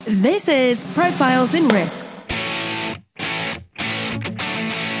This is Profiles in Risk.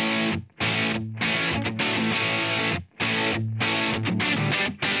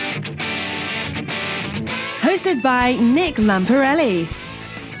 Hosted by Nick Lamparelli.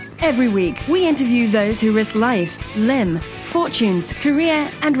 Every week, we interview those who risk life, limb, fortunes, career,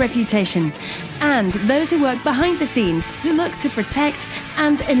 and reputation, and those who work behind the scenes who look to protect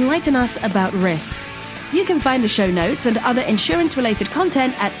and enlighten us about risk. You can find the show notes and other insurance-related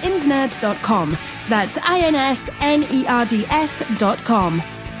content at insnerds.com. That's INSNERDS.com.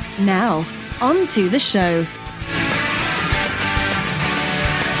 Now, on to the show.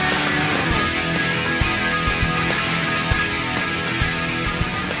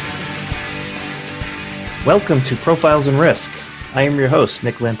 Welcome to Profiles in Risk. I am your host,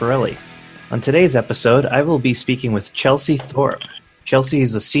 Nick Lamparelli. On today's episode, I will be speaking with Chelsea Thorpe. Chelsea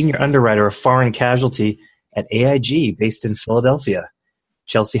is a senior underwriter of foreign casualty at AIG based in Philadelphia.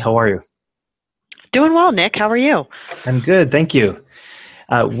 Chelsea, how are you? Doing well, Nick. How are you? I'm good, thank you.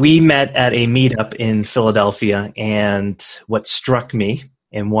 We met at a meetup in Philadelphia, and what struck me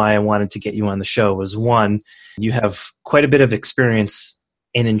and why I wanted to get you on the show was, one, you have quite a bit of experience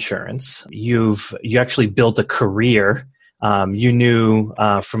in insurance. You actually built a career. You knew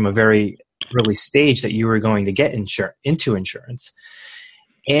from a very early stage that you were going to get into insurance.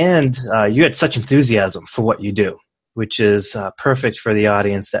 And you had such enthusiasm for what you do, which is perfect for the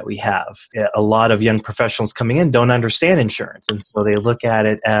audience that we have. A lot of young professionals coming in don't understand insurance, and so they look at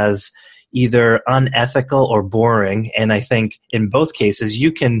it as either unethical or boring. And I think in both cases,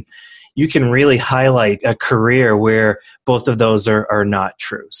 you can really highlight a career where both of those are not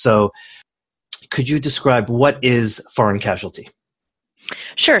true. So could you describe what is foreign casualty?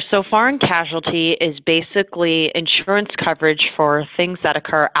 Sure. So foreign casualty is basically insurance coverage for things that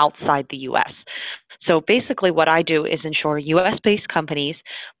occur outside the U.S. So basically what I do is insure U.S.-based companies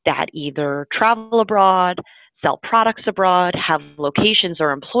that either travel abroad, sell products abroad, have locations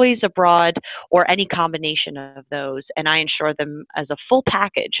or employees abroad, or any combination of those. And I insure them as a full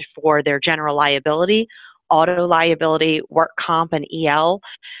package for their general liability, auto liability, work comp and EL,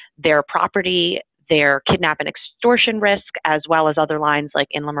 their property, their kidnap and extortion risk, as well as other lines like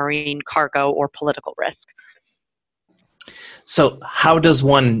inland marine, cargo, or political risk. So how does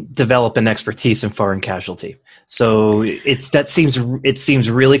one develop an expertise in foreign casualty? So it seems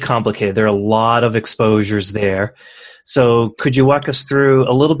really complicated. There are a lot of exposures there. So could you walk us through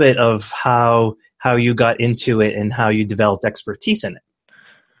a little bit of how you got into it and how you developed expertise in it?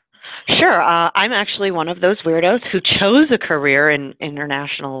 Sure. I'm actually one of those weirdos who chose a career in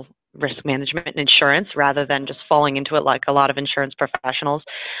international risk management and insurance rather than just falling into it like a lot of insurance professionals.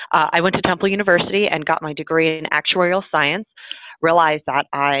 I went to Temple University and got my degree in actuarial science, realized that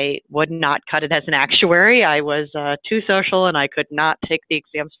I would not cut it as an actuary. I was too social and I could not take the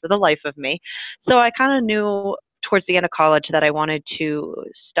exams for the life of me. So I kind of knew towards the end of college that I wanted to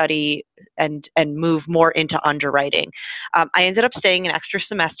study and move more into underwriting. I ended up staying an extra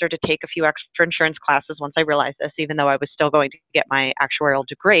semester to take a few extra insurance classes once I realized this, even though I was still going to get my actuarial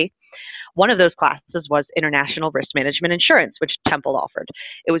degree. One of those classes was International Risk Management Insurance, which Temple offered.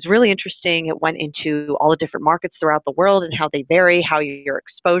 It was really interesting. It went into all the different markets throughout the world and how they vary, how your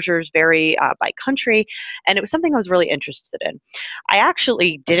exposures vary by country, and it was something I was really interested in. I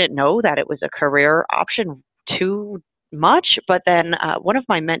actually didn't know that it was a career option too much, but then one of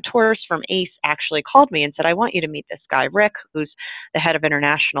my mentors from ACE actually called me and said, I want you to meet this guy, Rick, who's the head of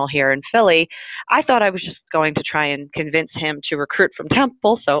international here in Philly. I thought I was just going to try and convince him to recruit from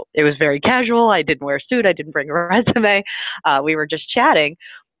Temple, so it was very casual. I didn't wear a suit. I didn't bring a resume. We were just chatting,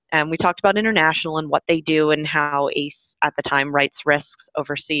 and we talked about international and what they do and how ACE at the time writes risks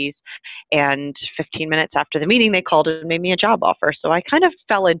overseas. And 15 minutes after the meeting, they called and made me a job offer. So I kind of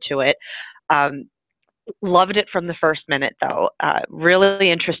fell into it. Loved it from the first minute, though. Really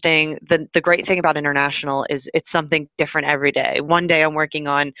interesting. The great thing about international is it's something different every day. One day I'm working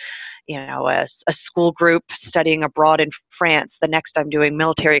on, a school group studying abroad in France. The next I'm doing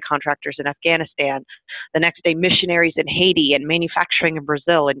military contractors in Afghanistan. The next day missionaries in Haiti and manufacturing in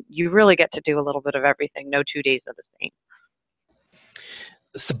Brazil. And you really get to do a little bit of everything. No 2 days are the same.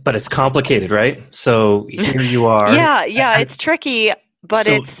 So, but it's complicated, right? So here you are. Yeah, it's tricky. But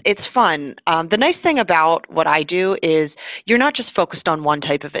it's fun. The nice thing about what I do is you're not just focused on one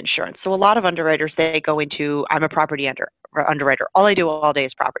type of insurance. So a lot of underwriters, they go into, I'm a property underwriter. All I do all day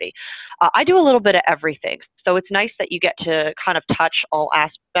is property. I do a little bit of everything. So it's nice that you get to kind of touch all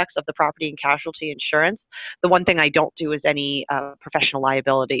aspects of the property and casualty insurance. The one thing I don't do is any professional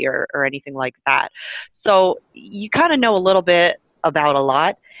liability or anything like that. So you kind of know a little bit about a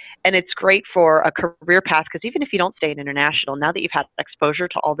lot. And it's great for a career path because even if you don't stay in international, now that you've had exposure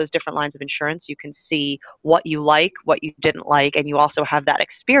to all those different lines of insurance, you can see what you like, what you didn't like, and you also have that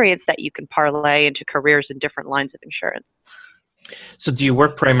experience that you can parlay into careers in different lines of insurance. So do you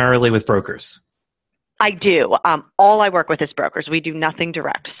work primarily with brokers? I do. All I work with is brokers. We do nothing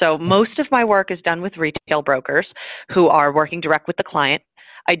direct. So most of my work is done with retail brokers who are working direct with the client.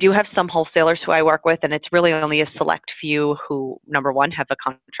 I do have some wholesalers who I work with, and it's really only a select few who, number one, have a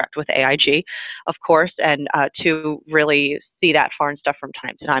contract with AIG, of course, and two, really see that foreign stuff from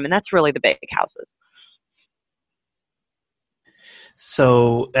time to time, and that's really the big houses.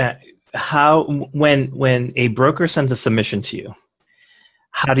 So when a broker sends a submission to you,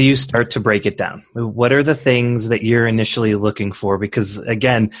 how do you start to break it down? What are the things that you're initially looking for? Because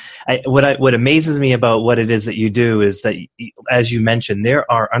again, what amazes me about what it is that you do is that, as you mentioned,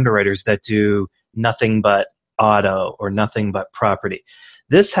 there are underwriters that do nothing but auto or nothing but property.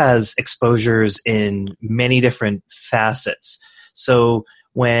 This has exposures in many different facets. So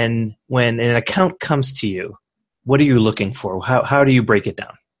when an account comes to you, what are you looking for? How do you break it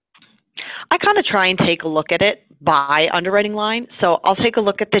down? I kind of try and take a look at it by underwriting line. So I'll take a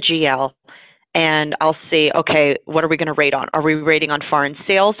look at the GL and I'll see, okay, what are we going to rate on? Are we rating on foreign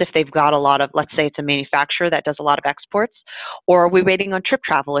sales if they've got a lot of, let's say it's a manufacturer that does a lot of exports, or are we rating on trip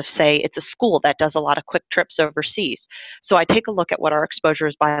travel if, say, it's a school that does a lot of quick trips overseas? So I take a look at what our exposure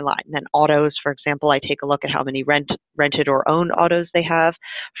is by line. And then autos, for example, I take a look at how many rented or owned autos they have.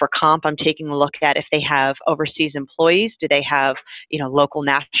 For comp, I'm taking a look at if they have overseas employees. Do they have, local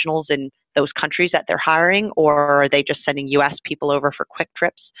nationals in those countries that they're hiring, or are they just sending U.S. people over for quick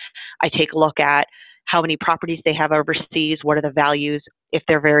trips? I take a look at how many properties they have overseas, what are the values, if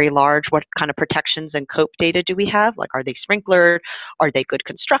they're very large, what kind of protections and COPE data do we have? Like, are they sprinklered? Are they good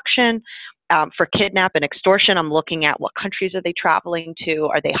construction? For kidnap and extortion, I'm looking at what countries are they traveling to?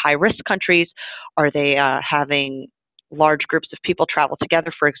 Are they high-risk countries? Are they having large groups of people travel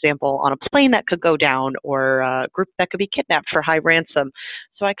together, for example, on a plane that could go down, or a group that could be kidnapped for high ransom?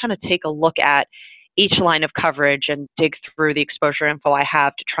 So I kind of take a look at each line of coverage and dig through the exposure info I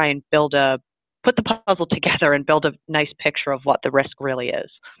have to try and put the puzzle together and build a nice picture of what the risk really is.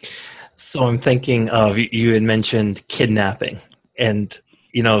 So I'm thinking of, you had mentioned kidnapping, and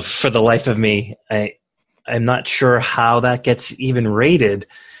for the life of me, I'm not sure how that gets even rated.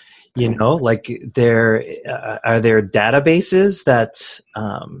 Like are there databases that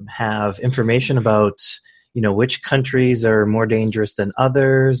have information about, which countries are more dangerous than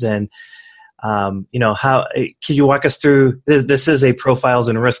others? And, how can you walk us through, this is a Profiles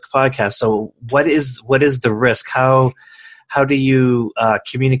and Risk podcast. So what is the risk? How do you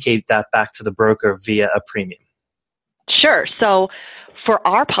communicate that back to the broker via a premium? Sure. So for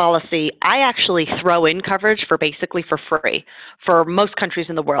our policy, I actually throw in coverage for free for most countries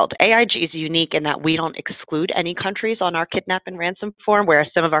in the world. AIG is unique in that we don't exclude any countries on our kidnap and ransom form, whereas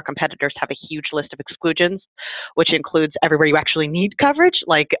some of our competitors have a huge list of exclusions, which includes everywhere you actually need coverage,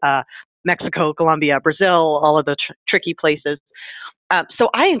 like Mexico, Colombia, Brazil, all of the tricky places. So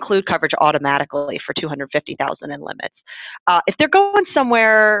I include coverage automatically for $250,000 in limits. If they're going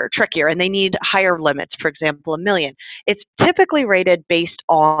somewhere trickier and they need higher limits, for example, $1 million, it's typically rated based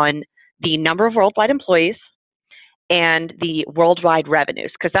on the number of worldwide employees and the worldwide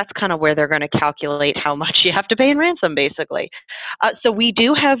revenues, because that's kind of where they're going to calculate how much you have to pay in ransom, basically. So we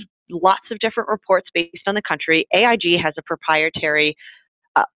do have lots of different reports based on the country. AIG has a proprietary,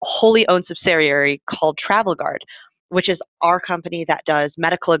 wholly owned subsidiary called Travel Guard, which is our company that does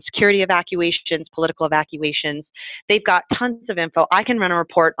medical and security evacuations, political evacuations. They've got tons of info. I can run a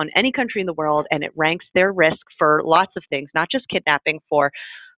report on any country in the world, and it ranks their risk for lots of things, not just kidnapping, for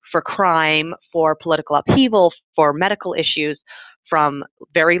crime, for political upheaval, for medical issues, from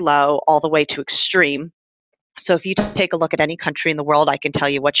very low all the way to extreme. So if you take a look at any country in the world, I can tell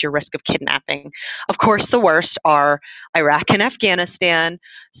you what's your risk of kidnapping. Of course, the worst are Iraq and Afghanistan.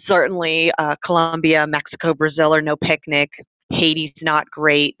 Certainly, Colombia, Mexico, Brazil are no picnic. Haiti's not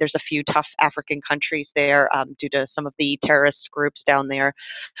great. There's a few tough African countries there due to some of the terrorist groups down there.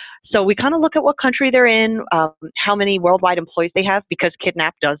 So we kind of look at what country they're in, how many worldwide employees they have, because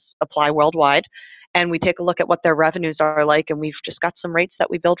kidnap does apply worldwide. And we take a look at what their revenues are like, and we've just got some rates that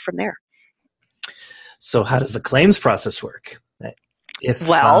we build from there. So how does the claims process work? If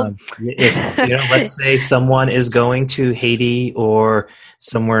let's say someone is going to Haiti or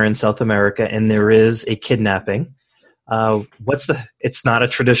somewhere in South America and there is a kidnapping, it's not a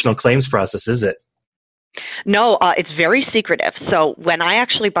traditional claims process, is it? No, it's very secretive. So when I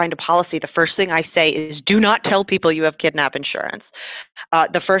actually bind a policy, the first thing I say is do not tell people you have kidnap insurance.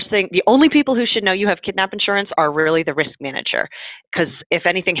 The only people who should know you have kidnap insurance are really the risk manager. Because if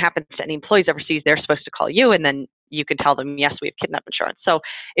anything happens to any employees overseas, they're supposed to call you and then you can tell them, yes, we have kidnap insurance. So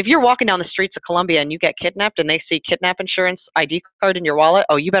if you're walking down the streets of Colombia and you get kidnapped and they see kidnap insurance ID card in your wallet,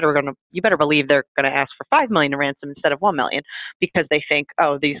 oh, you better believe they're going to ask for $5 million in ransom instead of $1 million because they think,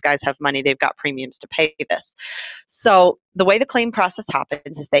 oh, these guys have money, they've got premiums to pay this. So the way the claim process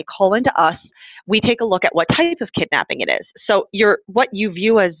happens is they call into us. We take a look at what type of kidnapping it is. So what you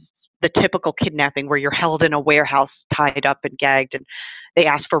view as the typical kidnapping where you're held in a warehouse, tied up and gagged, and they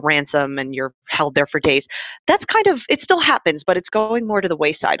ask for ransom and you're held there for days. That's it still happens, but it's going more to the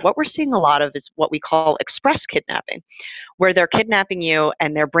wayside. What we're seeing a lot of is what we call express kidnapping, where they're kidnapping you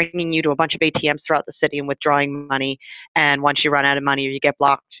and they're bringing you to a bunch of ATMs throughout the city and withdrawing money. And once you run out of money or you get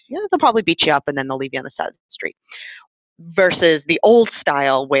blocked, they'll probably beat you up and then they'll leave you on the side of the street. Versus the old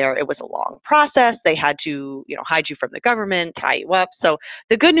style where it was a long process. They had to, hide you from the government, tie you up. So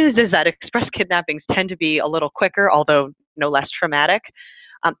the good news is that express kidnappings tend to be a little quicker, although no less traumatic.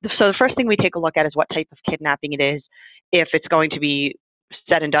 So the first thing we take a look at is what type of kidnapping it is, if it's going to be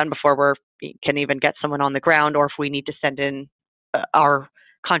said and done before we can even get someone on the ground, or if we need to send in our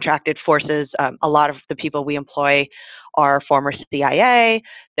contracted forces. A lot of the people we employ are former CIA,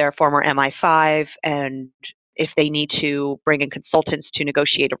 they're former MI5, and if they need to bring in consultants to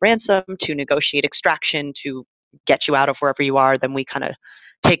negotiate a ransom, to negotiate extraction, to get you out of wherever you are, then we kind of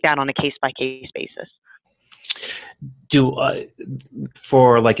take that on a case-by-case basis.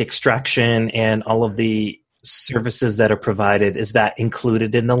 For like extraction and all of the services that are provided, is that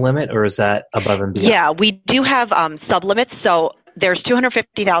included in the limit or is that above and beyond? Yeah, we do have sub-limits. So there's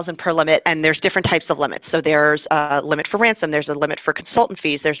 $250,000 per limit, and there's different types of limits. So there's a limit for ransom, there's a limit for consultant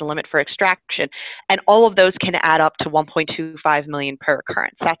fees, there's a limit for extraction, and all of those can add up to $1.25 million per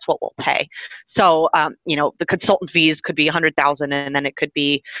occurrence. That's what we'll pay. So, the consultant fees could be $100,000, and then it could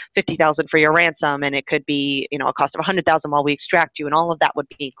be $50,000 for your ransom, and it could be, a cost of $100,000 while we extract you, and all of that would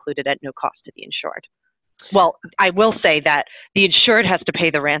be included at no cost to the insured. Well, I will say that the insured has to pay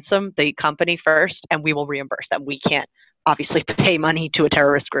the ransom, the company first, and we will reimburse them. We can't obviously pay money to a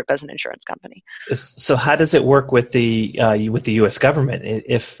terrorist group as an insurance company. So how does it work with the U.S. government?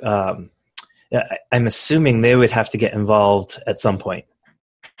 If I'm assuming they would have to get involved at some point.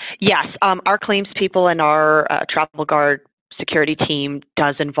 Yes, our claims people and our travel guard security team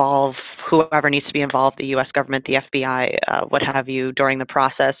does involve whoever needs to be involved, the U.S. government, the FBI, what have you, during the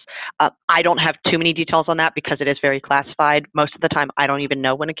process. I don't have too many details on that because it is very classified. Most of the time, I don't even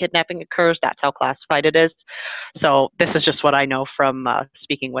know when a kidnapping occurs. That's how classified it is. So this is just what I know from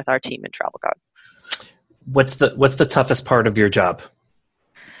speaking with our team in Travel Guard. What's the toughest part of your job?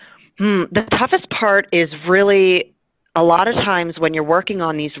 The toughest part is really a lot of times when you're working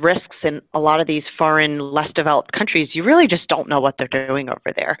on these risks in a lot of these foreign, less developed countries, you really just don't know what they're doing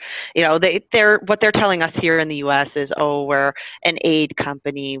over there. What they're telling us here in the U.S. is, oh, we're an aid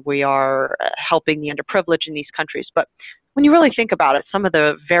company. We are helping the underprivileged in these countries. But when you really think about it, some of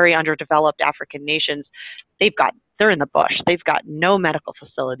the very underdeveloped African nations, they're in the bush. They've got no medical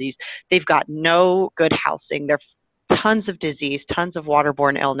facilities. They've got no good housing. They're tons of disease, tons of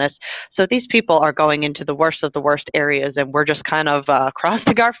waterborne illness. So these people are going into the worst of the worst areas, and we're just kind of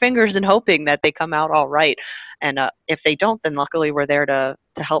crossing our fingers and hoping that they come out all right. And if they don't, then luckily we're there to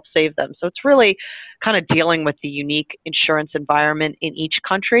help save them. So it's really kind of dealing with the unique insurance environment in each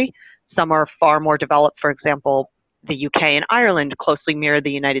country. Some are far more developed. For example, the UK and Ireland closely mirror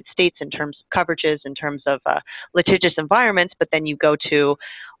the United States in terms of coverages, in terms of litigious environments, but then you go to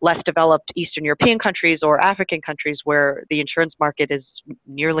less developed Eastern European countries or African countries where the insurance market is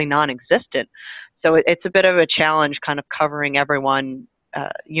nearly non-existent. So it's a bit of a challenge kind of covering everyone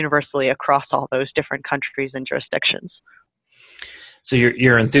universally across all those different countries and jurisdictions. So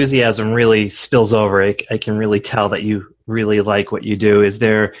your enthusiasm really spills over. I can really tell that you really like what you do. Is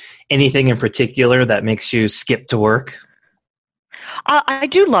there anything in particular that makes you skip to work? I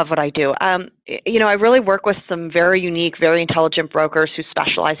do love what I do. I really work with some very unique, very intelligent brokers who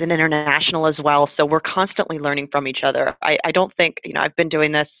specialize in international as well. So we're constantly learning from each other. I don't think, I've been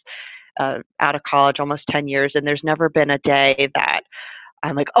doing this out of college almost 10 years, and there's never been a day that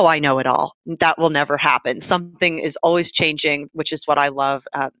I'm like, oh, I know it all. That will never happen. Something is always changing, which is what I love,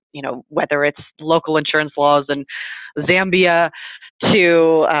 whether it's local insurance laws in Zambia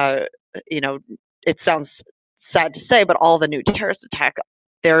to, it sounds sad to say, but all the new terrorist attack,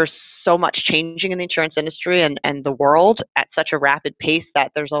 there's so much changing in the insurance industry and the world at such a rapid pace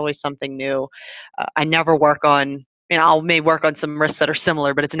that there's always something new. I never work on I may work on some risks that are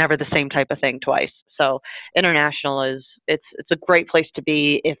similar, but it's never the same type of thing twice. So international it's a great place to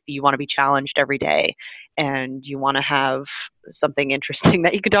be if you want to be challenged every day and you want to have something interesting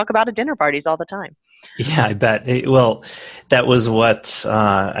that you can talk about at dinner parties all the time. Yeah, I bet. Well, that was what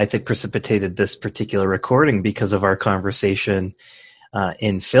I think precipitated this particular recording because of our conversation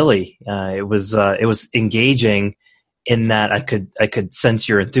in Philly. It was engaging in that I could sense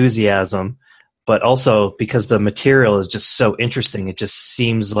your enthusiasm, but also because the material is just so interesting. It just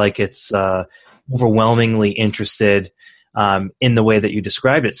seems like it's overwhelmingly interested in the way that you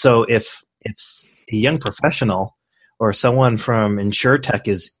described it. So if a young professional or someone from InsurTech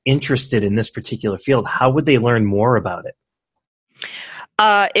is interested in this particular field, how would they learn more about it?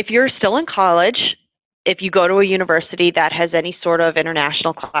 If you're still in college, if you go to a university that has any sort of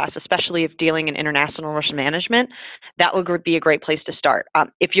international class, especially if dealing in international risk management, that would be a great place to start.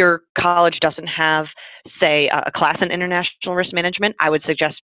 If your college doesn't have, say, a class in international risk management, I would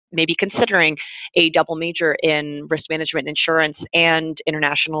suggest maybe considering a double major in risk management insurance and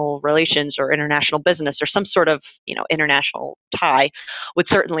international relations or international business or some sort of, international tie would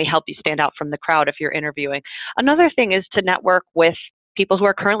certainly help you stand out from the crowd if you're interviewing. Another thing is to network with people who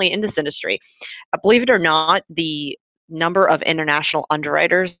are currently in this industry. Believe it or not, the number of international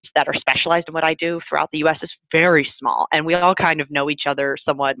underwriters that are specialized in what I do throughout the U.S. is very small, and we all kind of know each other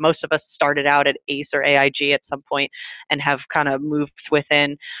somewhat. Most of us started out at ACE or AIG at some point and have kind of moved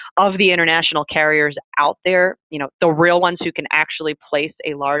within. Of the international carriers out there, the real ones who can actually place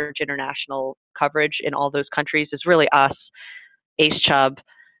a large international coverage in all those countries is really us, ACE Chubb,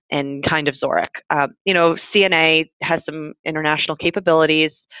 and kind of Zurich. CNA has some international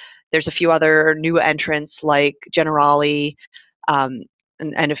capabilities. There's a few other new entrants like Generali and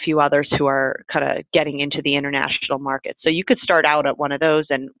a few others who are kind of getting into the international market. So you could start out at one of those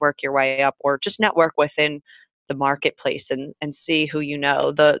and work your way up, or just network within the marketplace and see who you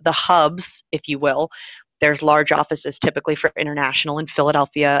know. The hubs, if you will, there's large offices typically for international in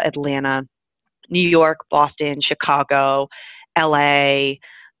Philadelphia, Atlanta, New York, Boston, Chicago, LA,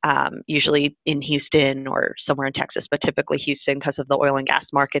 usually in Houston or somewhere in Texas, but typically Houston because of the oil and gas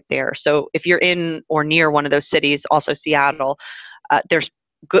market there. So if you're in or near one of those cities, also Seattle, there's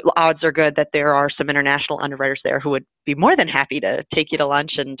good odds are good that there are some international underwriters there who would be more than happy to take you to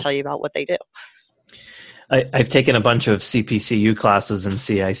lunch and tell you about what they do. I've taken a bunch of CPCU classes and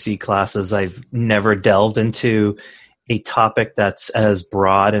CIC classes. I've never delved into a topic that's as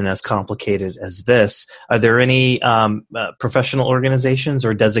broad and as complicated as this. Are there any professional organizations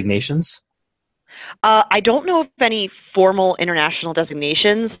or designations? I don't know of any formal international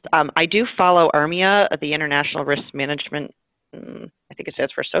designations. I do follow IRMIA, the International Risk Management, I think it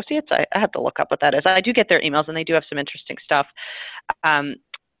stands for Associates. I have to look up what that is. I do get their emails, and they do have some interesting stuff.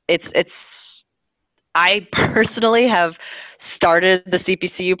 I personally have started the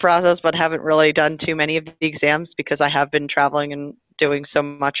CPCU process, but haven't really done too many of the exams because I have been traveling and doing so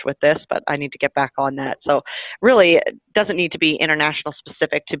much with this, but I need to get back on that. So really, it doesn't need to be international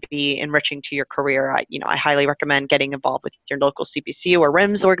specific to be enriching to your career. I highly recommend getting involved with your local CPCU or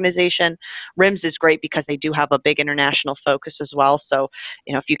RIMS organization. RIMS is great because they do have a big international focus as well. So,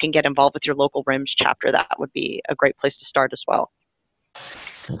 if you can get involved with your local RIMS chapter, that would be a great place to start as well.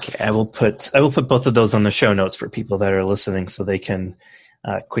 Okay, I will put both of those on the show notes for people that are listening, so they can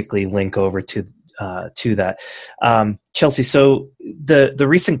quickly link over to that. Chelsea, so the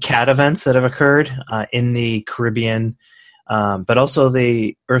recent cat events that have occurred in the Caribbean, but also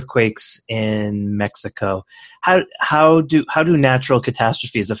the earthquakes in Mexico, how do natural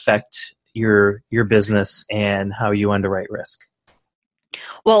catastrophes affect your business and how you underwrite risk?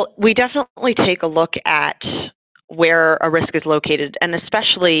 Well, we definitely take a look at where a risk is located, and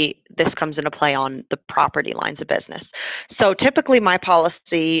especially this comes into play on the property lines of business. So typically my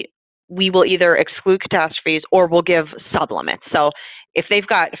policy, we will either exclude catastrophes or we'll give sublimits. So if they've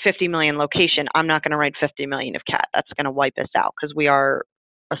got 50 million location, I'm not going to write 50 million of cat. That's going to wipe us out because we are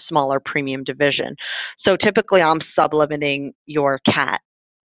a smaller premium division. So typically I'm sublimiting your cat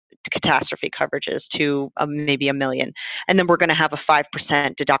catastrophe coverages to maybe $1 million. And then we're going to have a 5%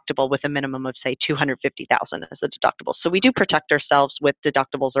 deductible with a minimum of, say, $250,000 as a deductible. So we do protect ourselves with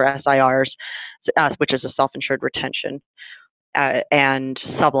deductibles or SIRs, which is a self-insured retention, and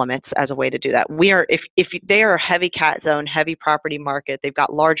sublimits as a way to do that. If they are a heavy cat zone, heavy property market, they've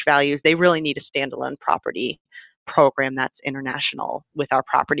got large values, they really need a standalone property program that's international with our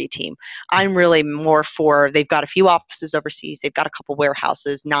property team. I'm really more for, they've got a few offices overseas, they've got a couple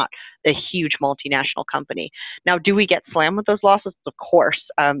warehouses, not a huge multinational company. Now, do we get slammed with those losses? Of course.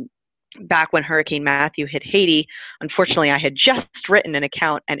 back when Hurricane Matthew hit Haiti, unfortunately, I had just written an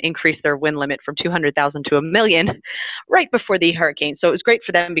account and increased their wind limit from 200,000 to $1 million right before the hurricane. So it was great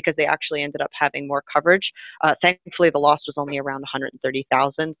for them because they actually ended up having more coverage. Thankfully, the loss was only around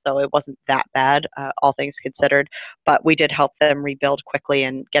 130,000, so it wasn't that bad, all things considered. But we did help them rebuild quickly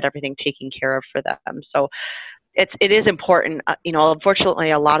and get everything taken care of for them. So it is important.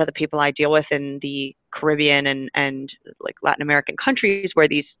 Unfortunately, a lot of the people I deal with in the Caribbean and like Latin American countries where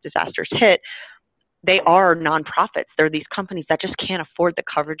these disasters hit, they are nonprofits. They're these companies that just can't afford the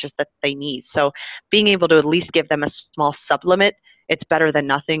coverages that they need. So being able to at least give them a small sublimit, it's better than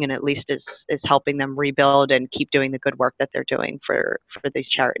nothing, and at least is helping them rebuild and keep doing the good work that they're doing for these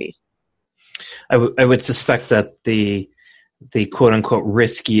charities. I would suspect that the quote unquote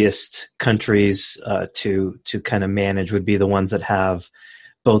riskiest countries to kind of manage would be the ones that have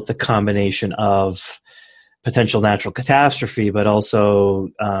both the combination of potential natural catastrophe, but also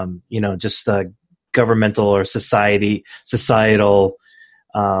just governmental or societal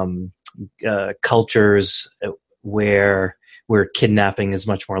cultures where kidnapping is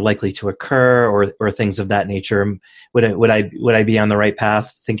much more likely to occur, or things of that nature. Would I be on the right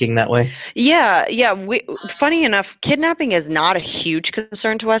path thinking that way? Yeah. Funny enough, kidnapping is not a huge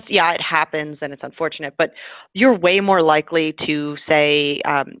concern to us. Yeah, it happens and it's unfortunate, but you're way more likely to say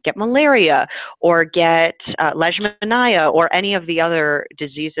get malaria or get leishmaniasis or any of the other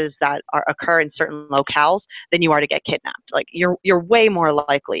diseases that occur in certain locales than you are to get kidnapped. Like you're way more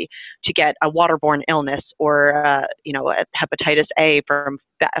likely to get a waterborne illness or a hepatitis A from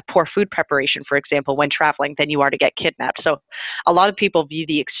poor food preparation, for example, when traveling, than you are to get kidnapped. So a lot of people view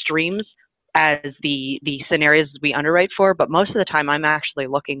the extremes as the scenarios we underwrite for, but most of the time I'm actually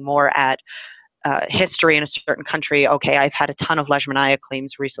looking more at history in a certain country. Okay, I've had a ton of leishmaniasis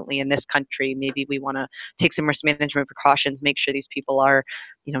claims recently in this country. Maybe we want to take some risk management precautions, make sure these people are,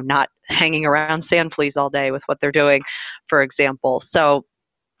 not hanging around sand fleas all day with what they're doing, for example. So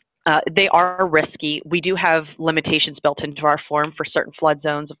they are risky. We do have limitations built into our form for certain flood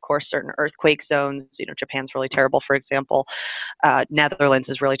zones, of course, certain earthquake zones. Japan's really terrible, for example. Netherlands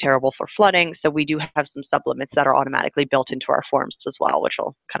is really terrible for flooding. So we do have some sublimits that are automatically built into our forms as well, which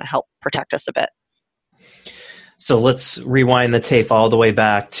will kind of help protect us a bit. So let's rewind the tape all the way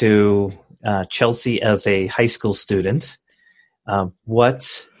back to Chelsea as a high school student.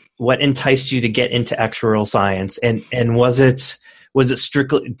 What enticed you to get into actuarial science, and was it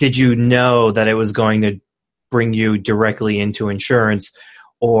strictly, did you know that it was going to bring you directly into insurance,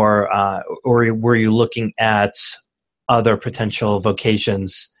 or were you looking at other potential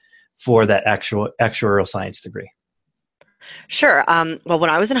vocations for that actuarial science degree? Sure. Well, when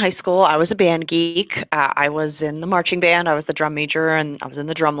I was in high school, I was a band geek. I was in the marching band. I was the drum major, and I was in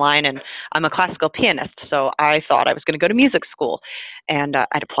the drum line, and I'm a classical pianist. So I thought I was going to go to music school. And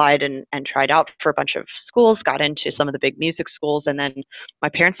I'd applied and tried out for a bunch of schools, got into some of the big music schools. And then my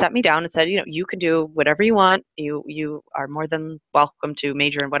parents sat me down and said, you can do whatever you want. You are more than welcome to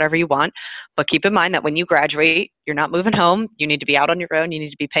major in whatever you want. But keep in mind that when you graduate, you're not moving home. You need to be out on your own. You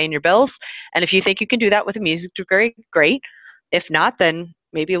need to be paying your bills. And if you think you can do that with a music degree, great. If not, then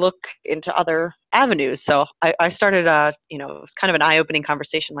maybe look into other avenues. So I started, it was kind of an eye-opening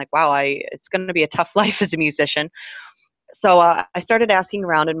conversation, like, wow, it's going to be a tough life as a musician. So I started asking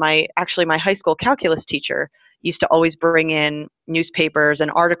around, and my high school calculus teacher used to always bring in newspapers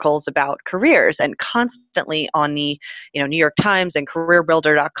and articles about careers, and constantly on the New York Times and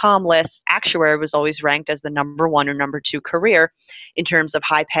CareerBuilder.com lists, actuary was always ranked as the number 1 or number 2 career in terms of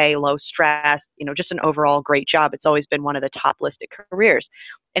high pay, low stress, just an overall great job. It's always been one of the top listed careers.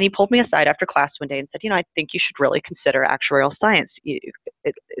 And he pulled me aside after class one day and said, I think you should really consider actuarial science.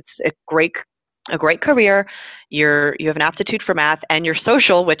 It's a great career. You have an aptitude for math, and you're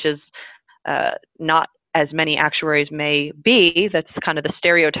social, which is not as many actuaries may be. That's kind of the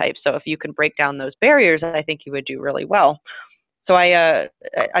stereotype. So if you can break down those barriers, I think you would do really well. So I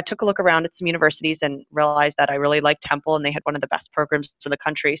took a look around at some universities and realized that I really liked Temple, and they had one of the best programs in the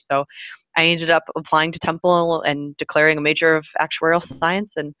country. So I ended up applying to Temple and declaring a major of actuarial science,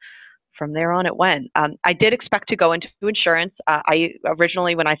 and from there on it went. I did expect to go into insurance. I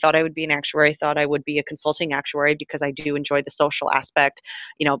originally, when I thought I would be an actuary, thought I would be a consulting actuary because I do enjoy the social aspect,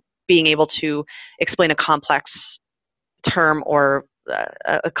 being able to explain a complex term or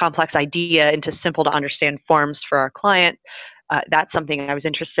a complex idea into simple to understand forms for our client. That's something I was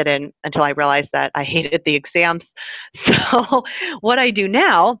interested in until I realized that I hated the exams. So what I do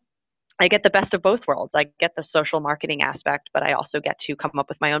now, I get the best of both worlds. I get the social marketing aspect, but I also get to come up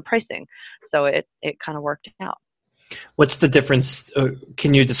with my own pricing. So it kind of worked out. What's the difference?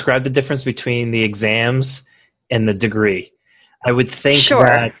 Can you describe the difference between the exams and the degree? I would think Sure.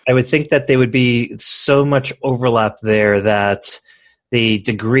 that there would be so much overlap there that the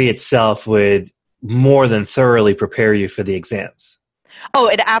degree itself would more than thoroughly prepare you for the exams. Oh,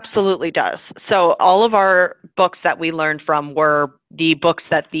 it absolutely does. So all of our books that we learned from were the books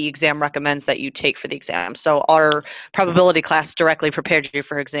that the exam recommends that you take for the exam. So our probability class directly prepared you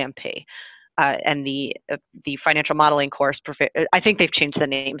for exam P. And the financial modeling course, I think they've changed the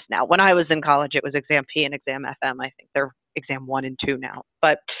names now. When I was in college, it was exam P and exam FM. I think they're exam 1 and 2 now.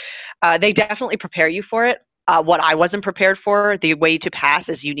 But they definitely prepare you for it. What I wasn't prepared for, the way to pass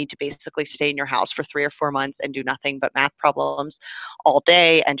is you need to basically stay in your house for 3 or 4 months and do nothing but math problems all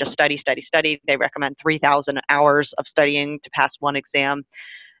day and just study. They recommend 3,000 hours of studying to pass one exam.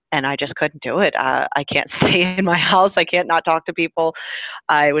 And I just couldn't do it. I can't stay in my house. I can't not talk to people.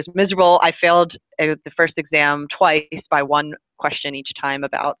 I was miserable. I failed the first exam twice by 1 question each time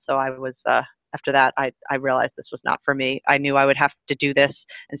about. So I was, after that, I realized this was not for me. I knew I would have to do this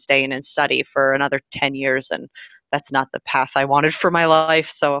and stay in and study for another 10 years. And that's not the path I wanted for my life.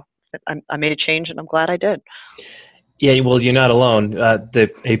 So I made a change and I'm glad I did. Yeah, well, you're not alone. A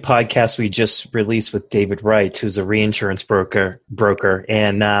podcast we just released with David Wright, who's a reinsurance broker,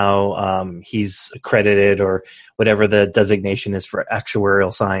 and now he's accredited or whatever the designation is for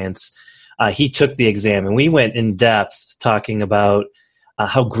actuarial science. He took the exam, and we went in depth talking about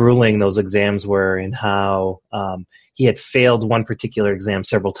how grueling those exams were and how he had failed one particular exam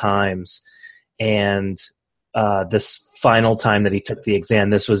several times. And this final time that he took the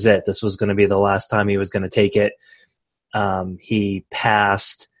exam, this was it. This was going to be the last time he was going to take it. He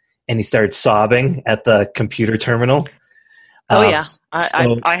passed and he started sobbing at the computer terminal. Oh yeah,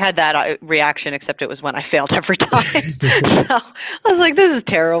 I had that reaction, except it was when I failed every time. So I was like, this is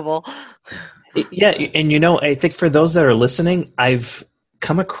terrible. Yeah, and I think for those that are listening, I've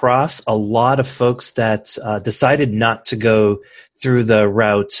come across a lot of folks that decided not to go through the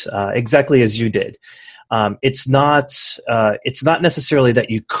route exactly as you did. It's not necessarily that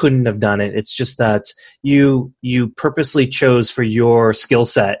you couldn't have done it. It's just that you purposely chose for your skill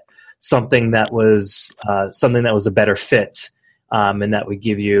set something that was a better fit, and that would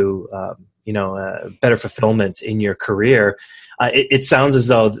give you better fulfillment in your career. It sounds as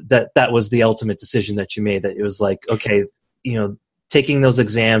though that was the ultimate decision that you made. That it was like, okay, taking those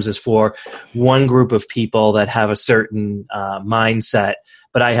exams is for one group of people that have a certain mindset,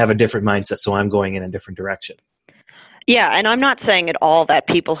 but I have a different mindset, so I'm going in a different direction. Yeah, and I'm not saying at all that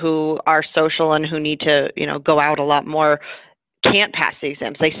people who are social and who need to, go out a lot more can't pass the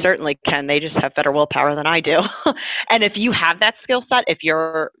exams. They certainly can. They just have better willpower than I do. And if you have that skill set, if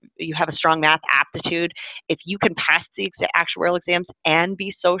you have a strong math aptitude, if you can pass the actuarial exams and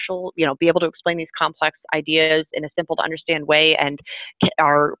be social, be able to explain these complex ideas in a simple to understand way and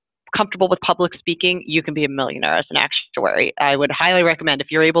are comfortable with public speaking, you can be a millionaire as an actuary. I would highly recommend, if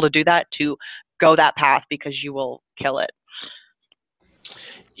you're able to do that, to go that path because you will kill it.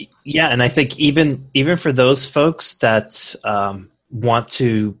 Yeah, and I think even for those folks that want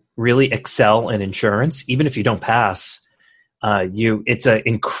to really excel in insurance, even if you don't pass, it's an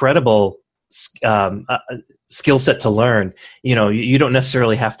incredible skill set to learn. You don't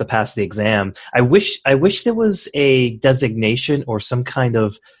necessarily have to pass the exam. I wish there was a designation or some kind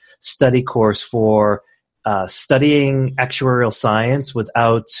of study course for studying actuarial science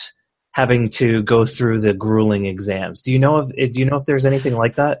without having to go through the grueling exams. Do you know if there's anything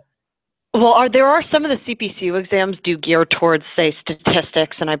like that? Well, there are some of the CPCU exams do gear towards, say,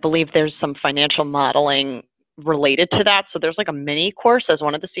 statistics, and I believe there's some financial modeling related to that. So there's like a mini course as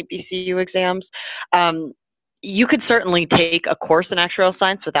one of the CPCU exams. You could certainly take a course in actuarial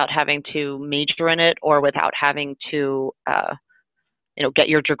science without having to major in it or without having to get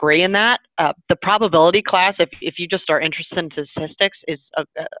your degree in that. The probability class, if you just are interested in statistics, is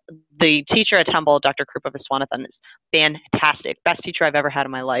the teacher at Temple, Dr. Krupa Viswanathan, is fantastic. Best teacher I've ever had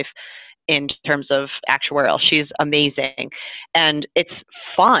in my life in terms of actuarial. She's amazing. And it's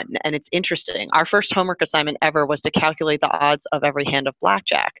fun and it's interesting. Our first homework assignment ever was to calculate the odds of every hand of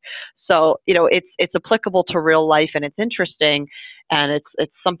blackjack. So, it's applicable to real life and it's interesting. And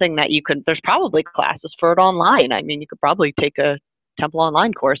it's something that there's probably classes for it online. I mean, you could probably take a Temple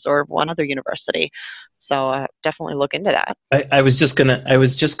online course or one other university. So definitely look into that. I was just going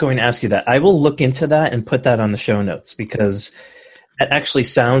to ask you that. I will look into that and put that on the show notes because it actually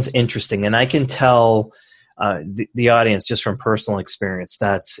sounds interesting. And I can tell the audience just from personal experience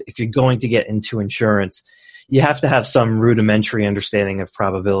that if you're going to get into insurance, you have to have some rudimentary understanding of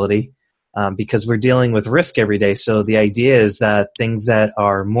probability because we're dealing with risk every day. So the idea is that things that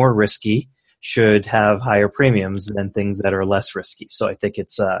are more risky should have higher premiums than things that are less risky. So I think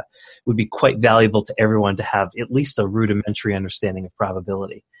it's would be quite valuable to everyone to have at least a rudimentary understanding of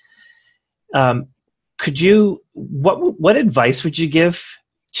probability. What advice would you give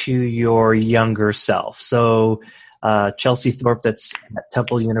to your younger self? So Chelsea Thorpe, that's at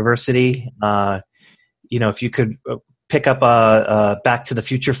Temple University, if you could pick up a Back to the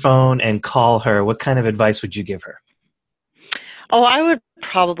Future phone and call her, what kind of advice would you give her? Oh, I would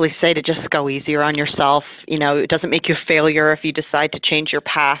probably say to just go easier on yourself. It doesn't make you a failure if you decide to change your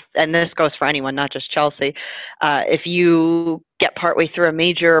path. And this goes for anyone, not just Chelsea. If you get partway through a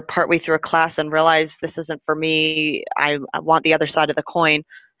major, partway through a class and realize this isn't for me, I want the other side of the coin,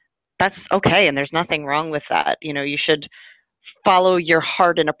 that's okay. And there's nothing wrong with that. You should follow your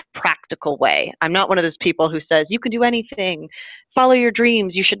heart in a practical way. I'm not one of those people who says you can do anything, follow your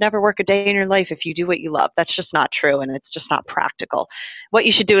dreams, you should never work a day in your life if you do what you love. That's just not true, and it's just not practical. What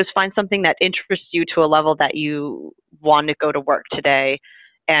you should do is find something that interests you to a level that you want to go to work today.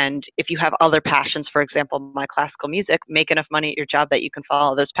 And if you have other passions, for example, my classical music, make enough money at your job that you can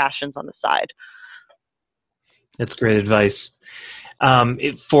follow those passions on the side. That's great advice.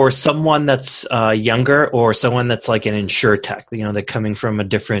 For someone that's younger, or someone that's like an insurtech, they're coming from a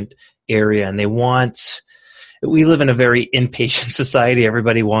different area and we live in a very impatient society.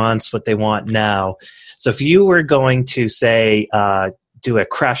 Everybody wants what they want now. So if you were going to say, do a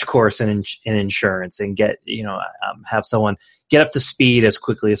crash course in insurance and have someone get up to speed as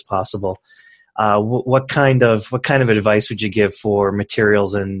quickly as possible, what kind of advice would you give for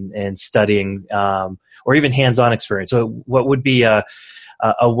materials and studying, or even hands-on experience? So what would be a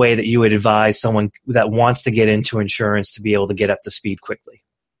way that you would advise someone that wants to get into insurance to be able to get up to speed quickly?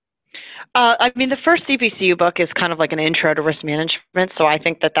 The first CPCU book is kind of like an intro to risk management, so I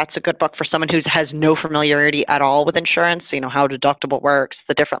think that that's a good book for someone who has no familiarity at all with insurance, how deductible works,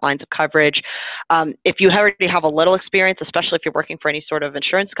 the different lines of coverage. If you already have a little experience, especially if you're working for any sort of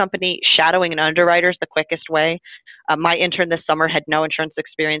insurance company, shadowing an underwriter is the quickest way. My intern this summer had no insurance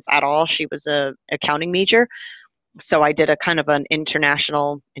experience at all. She was an accounting major. So I did a kind of an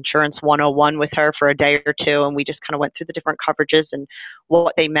international insurance 101 with her for a day or two, and we just kind of went through the different coverages and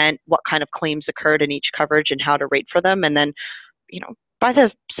what they meant, what kind of claims occurred in each coverage, and how to rate for them. And then, by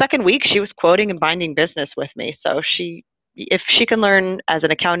the second week, she was quoting and binding business with me. So if she can learn as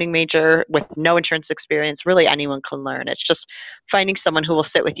an accounting major with no insurance experience, really anyone can learn. It's just finding someone who will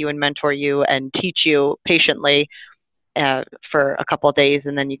sit with you and mentor you and teach you patiently for a couple of days,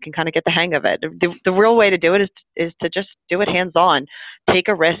 and then you can kind of get the hang of it. The real way to do it is to just do it hands-on. Take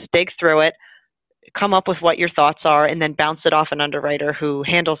a risk, dig through it, come up with what your thoughts are, and then bounce it off an underwriter who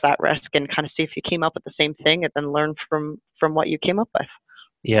handles that risk, and kind of see if you came up with the same thing, and then learn from what you came up with.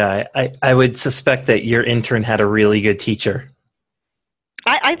 Yeah, I would suspect that your intern had a really good teacher.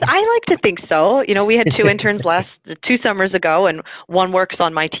 I like to think so. We had two interns 2 summers ago, and one works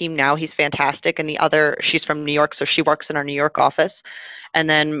on my team now. He's fantastic. And the other, she's from New York, so she works in our New York office. And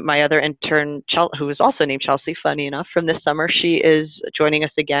then my other intern, who is also named Chelsea, funny enough, from this summer, she is joining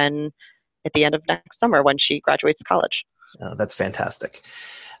us again at the end of next summer when she graduates college. Oh, that's fantastic.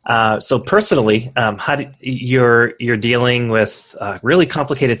 So personally, you're dealing with really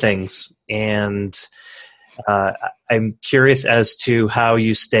complicated things, and I'm curious as to how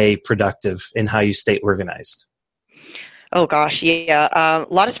you stay productive and how you stay organized. Oh gosh, yeah,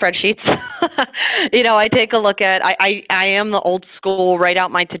 a lot of spreadsheets. I take a look at. I am the old school. Write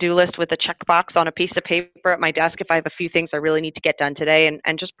out my to-do list with a checkbox on a piece of paper at my desk if I have a few things I really need to get done today,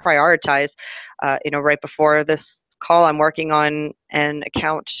 and just prioritize. Right before this call, I'm working on an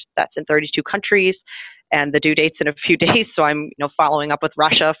account that's in 32 countries. And the due date's in a few days, so I'm following up with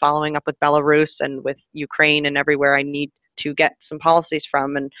Russia, following up with Belarus, and with Ukraine, and everywhere I need to get some policies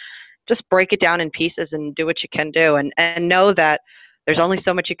from, and just break it down in pieces and do what you can do, and know that there's only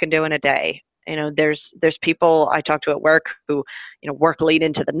so much you can do in a day. There's people I talk to at work who work late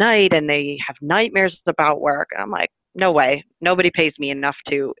into the night and they have nightmares about work. And I'm like, no way, nobody pays me enough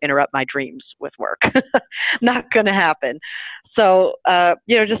to interrupt my dreams with work. Not going to happen. So,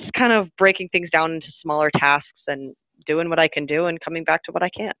 just kind of breaking things down into smaller tasks and doing what I can do and coming back to what I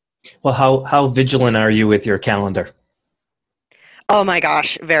can't. Well, how vigilant are you with your calendar? Oh my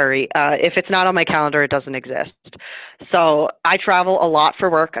gosh, very. If it's not on my calendar, it doesn't exist. So I travel a lot for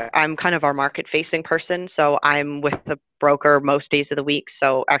work. I'm kind of our market-facing person, so I'm with the broker most days of the week.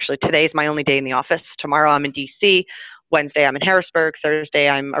 So actually today is my only day in the office. Tomorrow I'm in DC. Wednesday I'm in Harrisburg. Thursday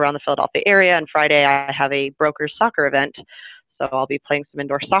I'm around the Philadelphia area. And Friday I have a broker's soccer event. So I'll be playing some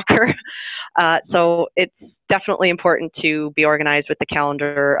indoor soccer. So it's definitely important to be organized with the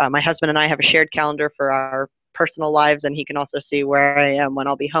calendar. My husband and I have a shared calendar for our personal lives, and he can also see where I am when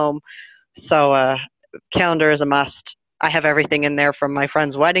I'll be home. So calendar is a must. I have everything in there from my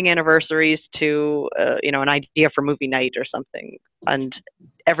friends' wedding anniversaries to, an idea for movie night or something. And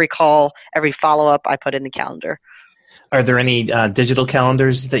every call, every follow-up, I put in the calendar. Are there any digital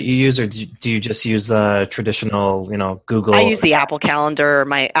calendars that you use, or do you just use the traditional, Google? I use the Apple Calendar,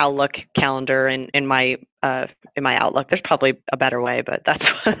 my Outlook calendar, in my Outlook. There's probably a better way, but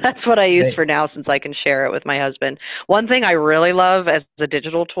that's what I use for now, since I can share it with my husband. One thing I really love as a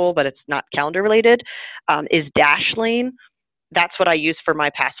digital tool, but it's not calendar related, is Dashlane. That's what I use for my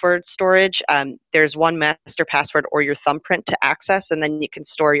password storage. There's one master password or your thumbprint to access, and then you can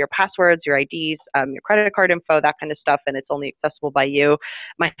store your passwords, your IDs, your credit card info, that kind of stuff, and it's only accessible by you.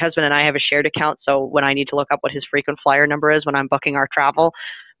 My husband and I have a shared account, so when I need to look up what his frequent flyer number is when I'm booking our travel,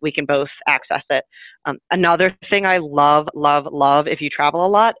 we can both access it. Another thing I love, love, love if you travel a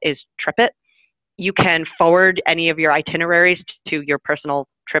lot is TripIt. You can forward any of your itineraries to your personal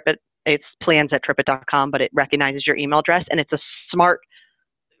TripIt. It's plans at tripit.com, but it recognizes your email address, and it's a smart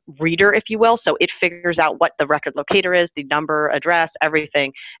reader, if you will. So it figures out what the record locator is, the number, address,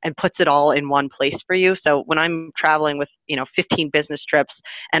 everything, and puts it all in one place for you. So when I'm traveling with, 15 business trips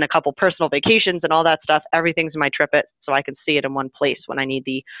and a couple personal vacations and all that stuff, everything's in my TripIt, so I can see it in one place when I need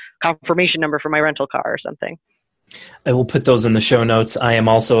the confirmation number for my rental car or something. I will put those in the show notes. I am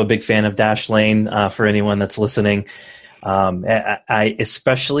also a big fan of Dashlane for anyone that's listening. I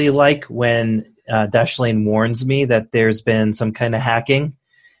especially like when Dashlane warns me that there's been some kind of hacking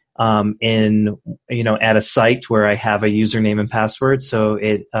at a site where I have a username and password. So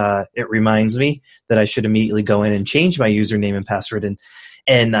it reminds me that I should immediately go in and change my username and password.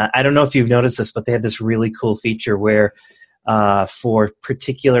 And I don't know if you've noticed this, but they have this really cool feature where for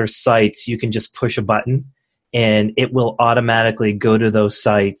particular sites you can just push a button, and it will automatically go to those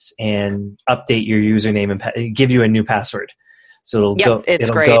sites and update your username and give you a new password. So it's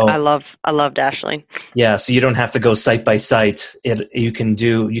great. I love Dashlane. Yeah, so you don't have to go site by site. You can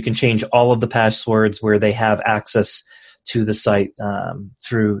change all of the passwords where they have access to the site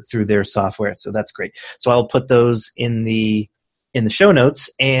through their software. So that's great. So I'll put those in the show notes.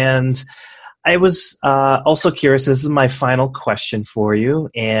 And I was also curious, this is my final question for you,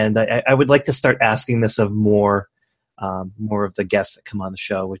 and I would like to start asking this of more of the guests that come on the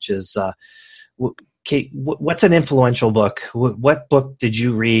show, which is, Kate, what's an influential book? What book did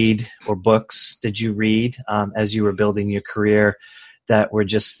you read, or books did you read as you were building your career that were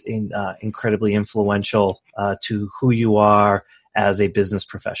just incredibly influential to who you are as a business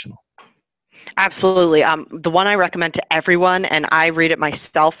professional? Absolutely. The one I recommend to everyone, and I read it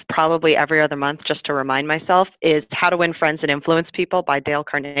myself probably every other month just to remind myself, is How to Win Friends and Influence People by Dale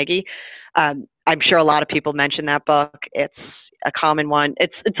Carnegie. I'm sure a lot of people mention that book. It's a common one.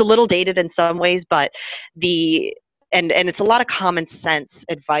 It's a little dated in some ways, but and it's a lot of common sense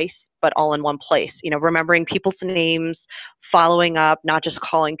advice, but all in one place. Remembering people's names, following up, not just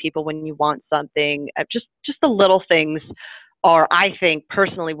calling people when you want something. Just the little things are, I think,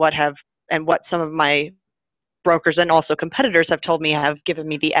 personally what some of my brokers and also competitors have told me have given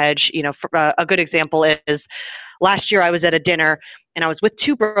me the edge. A good example is last year I was at a dinner and I was with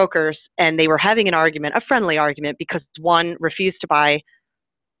two brokers, and they were having an argument, a friendly argument, because one refused to buy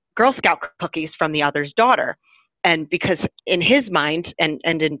Girl Scout cookies from the other's daughter. And because in his mind, and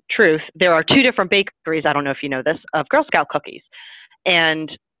in truth, there are two different bakeries, I don't know if you know this, of Girl Scout cookies.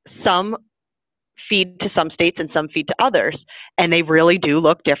 And some feed to some states and some feed to others. And they really do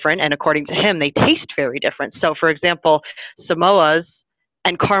look different. And according to him, they taste very different. So for example, Samoa's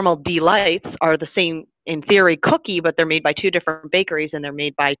and Caramel Delights are the same, in theory, cookie, but they're made by two different bakeries, and they're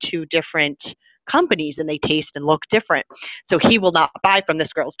made by two different companies, and they taste and look different. So he will not buy from this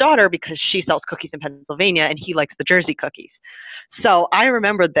girl's daughter because she sells cookies in Pennsylvania and he likes the Jersey cookies. So I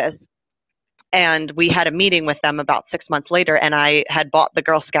remembered this, and we had a meeting with them about 6 months later, and I had bought the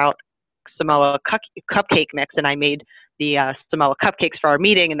Girl Scout Samoa cupcake mix, and I made the Samoa cupcakes for our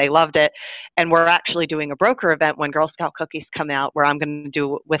meeting, and they loved it. And we're actually doing a broker event when Girl Scout cookies come out, where I'm going to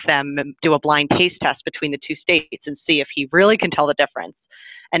do with them, do a blind taste test between the two states and see if he really can tell the difference.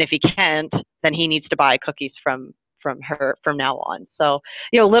 And if he can't, then he needs to buy cookies from her from now on. So,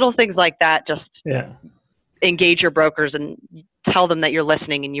 little things like that, just engage your brokers and tell them that you're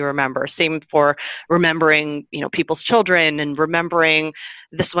listening and you remember. Same for remembering, people's children, and remembering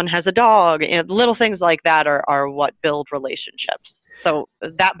this one has a dog. Little things like that are what build relationships. So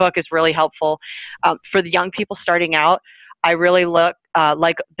that book is really helpful. For the young people starting out, I really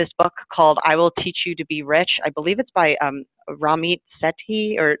like this book called I Will Teach You to Be Rich. I believe it's by Ramit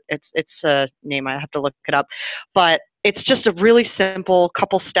Sethi, or it's a name, I have to look it up. But it's just a really simple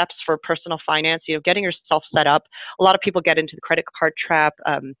couple steps for personal finance, getting yourself set up. A lot of people get into the credit card trap.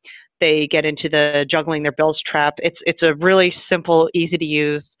 they get into the juggling their bills trap. It's a really simple, easy to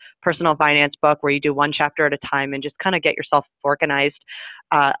use personal finance book where you do one chapter at a time and just kind of get yourself organized.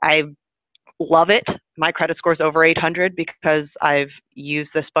 I love it. My credit score is over 800 because I've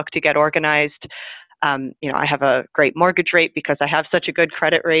used this book to get organized. I have a great mortgage rate because I have such a good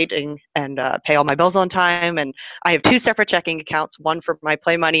credit rating and pay all my bills on time. And I have 2 separate checking accounts, one for my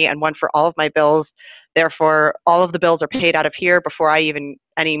play money and one for all of my bills. Therefore, all of the bills are paid out of here before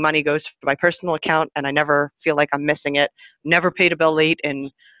any money goes to my personal account, and I never feel like I'm missing it. Never paid a bill late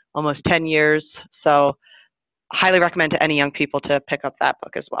in almost 10 years. So highly recommend to any young people to pick up that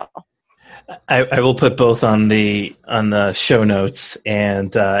book as well. I will put both on the show notes,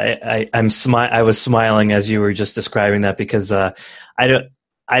 and I was smiling as you were just describing that because I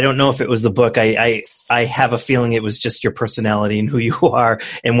don't know if it was the book. I have a feeling it was just your personality and who you are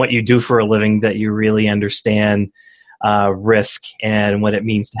and what you do for a living that you really understand risk and what it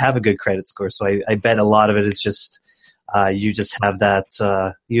means to have a good credit score. So I bet a lot of it is just you just have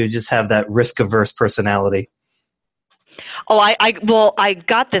that risk averse personality. Oh, I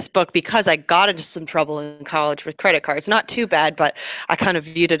got this book because I got into some trouble in college with credit cards. Not too bad, but I kind of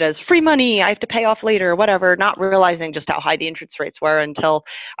viewed it as free money. I have to pay off later, whatever, not realizing just how high the interest rates were until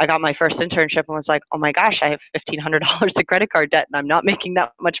I got my first internship and was like, oh my gosh, I have $1,500 in credit card debt and I'm not making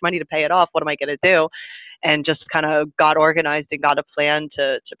that much money to pay it off. What am I going to do? And just kind of got organized and got a plan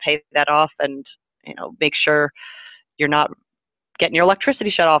to pay that off and, make sure you're not getting your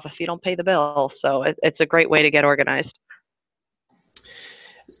electricity shut off if you don't pay the bill. So it's a great way to get organized.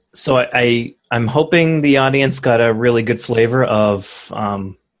 So I'm hoping the audience got a really good flavor of,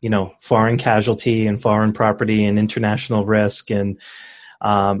 foreign casualty and foreign property and international risk and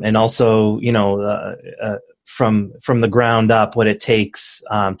also, from the ground up, what it takes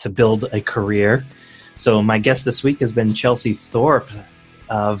to build a career. So my guest this week has been Chelsea Thorpe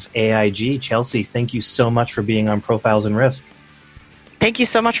of AIG. Chelsea, thank you so much for being on Profiles in Risk. Thank you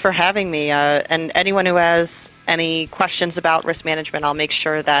so much for having me. And anyone who has any questions about risk management, I'll make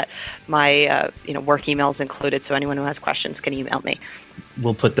sure that my work email is included, so anyone who has questions can email me.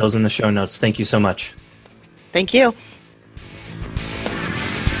 We'll put those in the show notes. Thank you so much. Thank you.